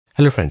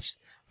Hello friends,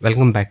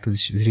 welcome back to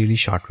this really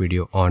short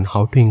video on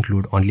how to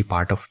include only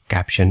part of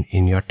caption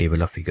in your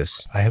table of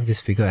figures. I have this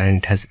figure and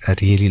it has a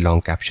really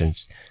long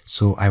captions.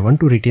 So I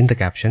want to retain the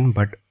caption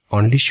but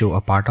only show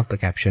a part of the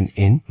caption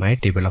in my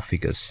table of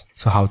figures.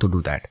 So how to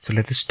do that? So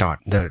let us start.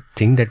 The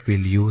thing that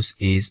we'll use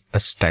is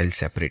a style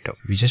separator.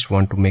 We just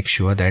want to make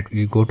sure that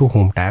we go to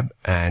Home tab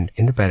and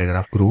in the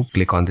paragraph group,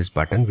 click on this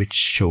button which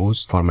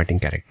shows formatting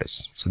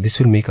characters. So this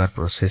will make our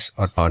process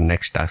or our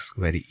next task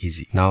very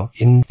easy. Now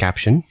in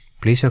caption,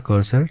 place your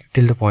cursor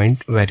till the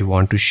point where you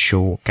want to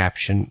show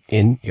caption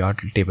in your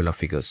table of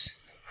figures.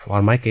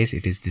 For my case,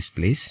 it is this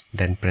place.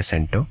 Then press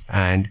enter,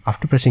 and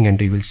after pressing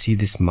enter, you will see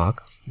this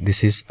mark.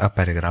 This is a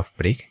paragraph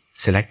break.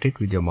 Select it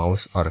with your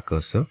mouse or a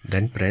cursor,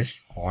 then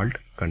press Alt,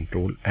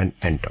 Control and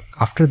enter.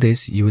 After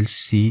this, you will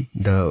see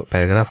the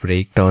paragraph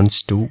break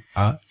turns to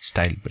a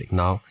style break.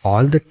 Now,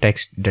 all the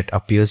text that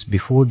appears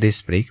before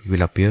this break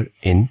will appear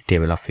in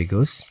table of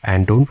figures.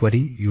 And don't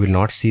worry, you will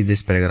not see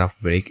this paragraph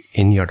break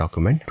in your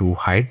document. To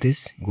hide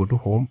this, go to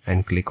Home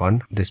and click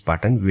on this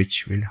button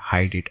which will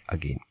hide it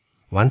again.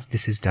 Once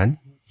this is done,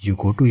 you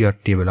go to your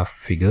table of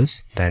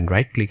figures, then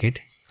right click it,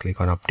 click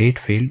on update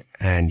field,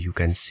 and you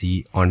can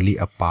see only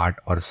a part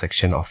or a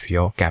section of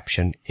your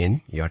caption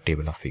in your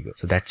table of figures.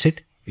 So that's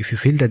it. If you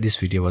feel that this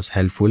video was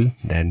helpful,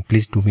 then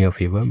please do me a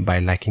favor by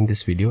liking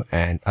this video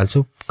and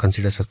also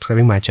consider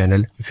subscribing my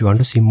channel if you want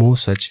to see more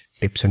such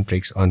tips and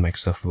tricks on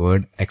Microsoft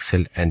Word,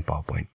 Excel and PowerPoint.